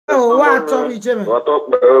what talk Jimmy? What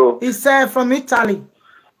talk? He said from Italy.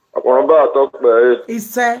 What talk? He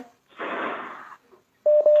said.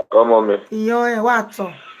 Come on, me. Yo, what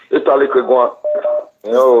talk? Italy ke go.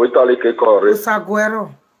 Yo, Italy ke corre.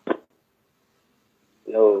 Usaguero.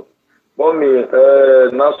 Yo. Mommy,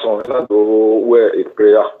 nason na do we a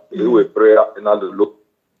prayer. You a prayer na do look.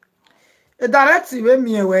 E direct we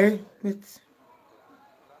me away.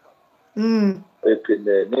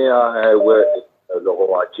 Ekene ni a we logo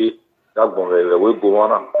wachi. Dagbon we go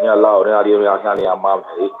wana. Ni ala ore ari me aka ni ama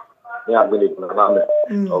me. Ni agbeni na me.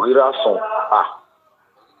 O ira son.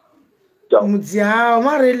 Mudia, o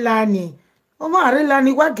mare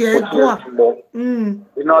lani wa ge kwa.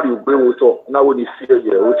 Ina ri gbe wo to na wo ni fi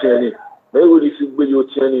ye o ti ni. Me wo ni fi gbe yo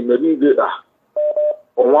ti ni me bi ge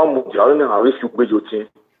o wa mudia ni ha we fi gbe yo ti.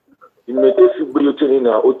 Me te fi gbe yo ti ni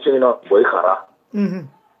na o ti na boy khara.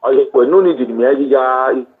 Aye ko no ni di me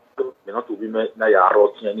ya me na to bi me na ya ro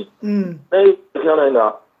ti ni. Me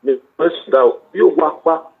na me da bi o gwa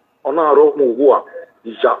pa ona ro mu wo a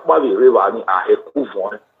ija pa bi re ba ni a he ku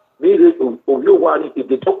fun. Mire o yo wa ni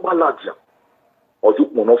ide to pa laja. Oju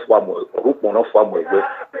pon no fo amo, oru pon no fo amo egbe.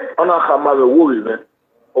 Ona kha ma me wo ri me.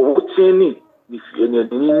 Owo tin ni fi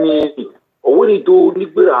ni owo ni do ni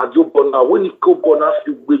gbera ajo bona, wo ni ko bona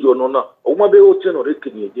fi gbejo no na. Owo ma be o tin no re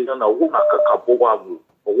kini eje na wo na kaka bo wa mu.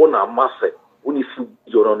 Owo na mase, wo ni fi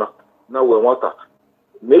gbejo no na. Na we wata.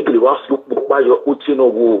 Megri wa fi pa yo o tin no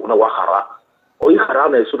wo na wa khara. O yi khara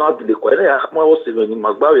na so na dile ko na ya ma o se ni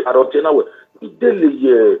magbawe aro tin na we. Idele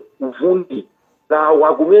ye uvundi na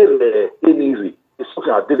wagumere eniri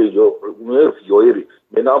esoka adele yo gumere yo ere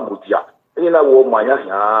mena budia ina wo manya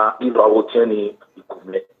ya ilo awoteni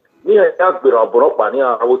ikume ni ya gbera boropa ni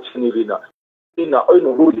awoteni rina ina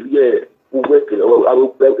oinu ro ye uwe kele awo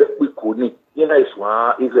piku ni ina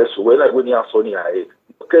iswa izeso we like when aso ni ae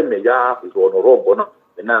keme ya izo no robo na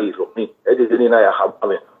na izo ni ede ni na ya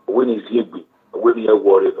habame we ni ziegbi we ni ya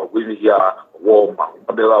worry we ni ya warma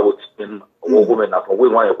abela awoteni wo women na we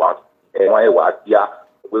wan wa dia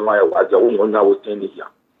we wan wa dia wo na wo tin ni ya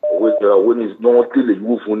we ni no tele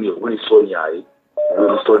you fun ni we ni so ni ai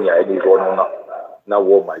ni ro no na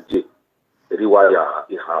wo ma je ri wa ya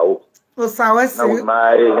I hawo o sawe si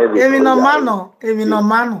emi no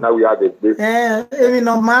mano na we are the emi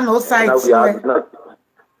no mano o site we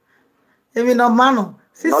emi no mano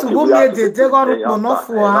si sugo mi de go ru no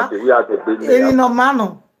fo a emi no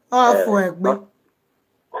mano o fo egbe.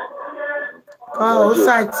 Oh,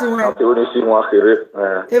 site we.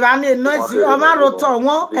 If I need noise, I'm a rotor,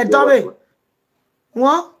 one a double.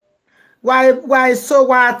 One? Why so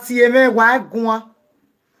why TM, why go?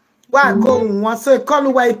 Why go one? So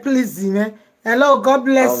call why please me. Hello, God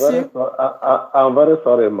bless you. I'm very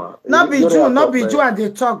sorry, ma. Not be you at the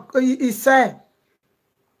talk. He said.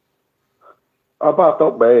 About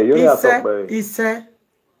talk by you. He said.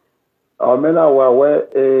 I mean, I wear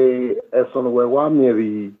a son where one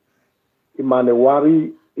marry.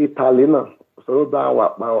 Imanewari Italina so da wa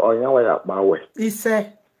pa oyan wa ya pa we ise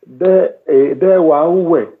de wa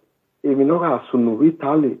we emi no ha sunu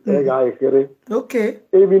Italy e ga ekere okay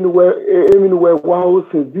emi no we wa o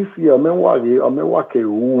since this year men wa ke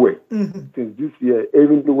we since this year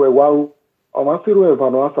emi no we wa o ma siru e va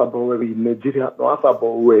no asabo we Nigeria no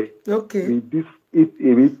asabo we okay this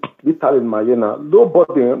Italy Mayena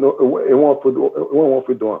nobody won't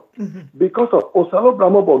do because of Osalo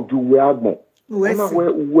Bramobo do we agmo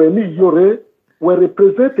when yore we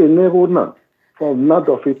represent a never from north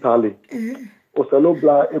of Italy Osalo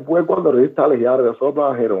Bla e buego do Italy here so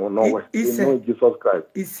bla here no we in Jesus Christ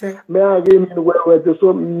me again we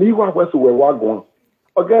so me wa we so we wagon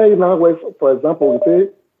okay now we for example we say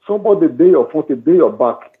somebody day or 40 day or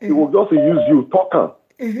back he will just use you talking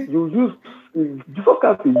you use Jesus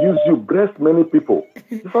Christ use you, bless many people.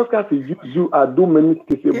 Jesus Christ use you, do many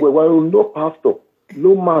things. Well, no pastor,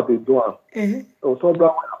 no man they do. So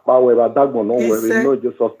power dagmo no worry, no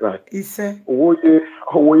Jesus Christ. He said,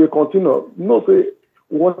 you continue. No say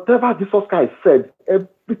whatever Jesus Christ said,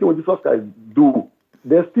 everything what Jesus Christ do,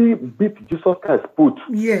 they still beat Jesus Christ put.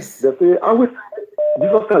 Yes. They say, I wish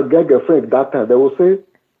Jesus Christ get girlfriend that time. They will say,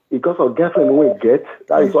 because of girlfriend we get,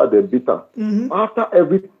 that is why they beat her. After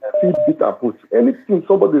everything beat her put. Anything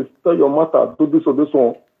somebody tell your matter to do so this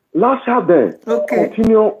one, lash her then. Okay.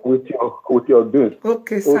 Continue with your doings.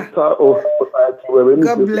 Okay, sir.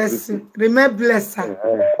 God bless you. Remain blessed,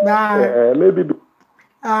 sir. Bye. Maybe.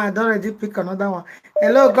 I don't already pick another one.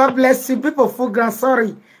 Hello, God bless you. People full ground,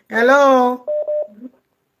 sorry. Hello.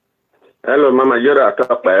 Hello, Mama, you're a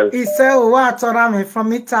top. He said, what I'm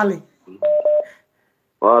from Italy.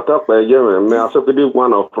 Talk by German, may I also be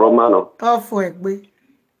one of Romano? Oh, for a way.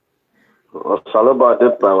 Saloba de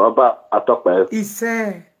Baba Atope. He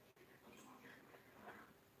said,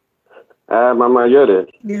 Mama Yore,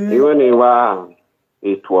 even if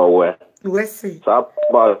it were well. Or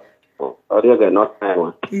not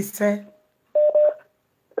time. He said,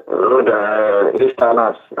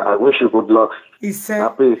 I wish you good luck. He said,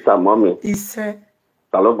 Happy Easter, mommy. He said,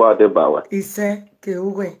 Saloba de Bawa. He said,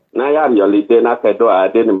 Naya Yolide Nakedo, I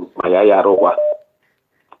didn't Maya Rowa.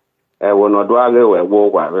 I will not do a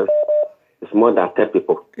war. It's more than 10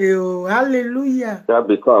 people. Oh, hallelujah. That's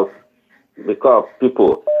because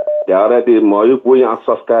people, they already more you go and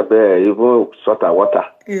subscribe, even salt and water.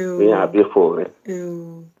 We are before.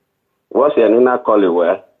 What's your name call you?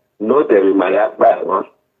 Well, no, there is my bad one.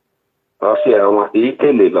 Also, I want to eat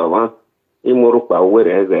a little one. Imurupa,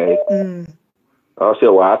 where is it?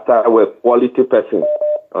 Also, what a quality person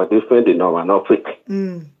or different in our not fake.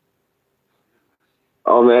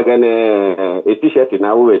 Oh, Megan, a t-shirt in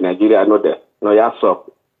our Nigeria, no, there. No, ya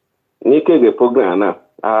so. Nike the program,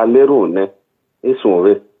 a little, is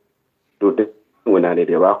one to the when I need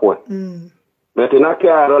a rock one. But in a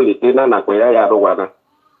care, only dinner, not where I don't want to.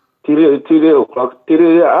 3 o'clock,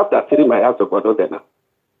 after 3 my house of Gododena.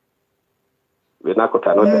 We not got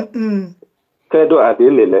another. Tedo at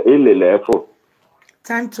the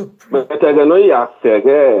time to pray. But I know you have a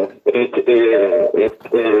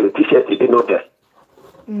t-shirt, you know that.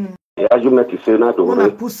 As you met say not to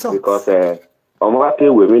worry because I'm happy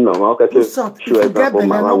women no more get sure this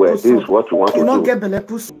is what you want to do.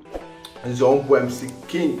 It's your uncle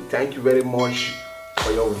McKing. Thank you very much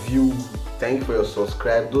for your view. Thank you for your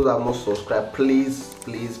subscribe. Those that are not subscribed, please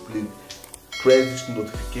press this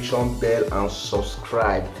notification bell and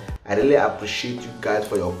subscribe. I really appreciate you guys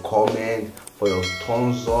for your comment, for your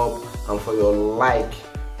thumbs up, and for your like.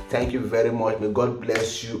 Thank you very much. May God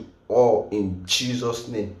bless you all in Jesus'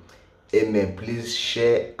 name. Amen. Please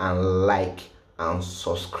share and like and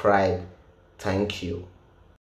subscribe. Thank you.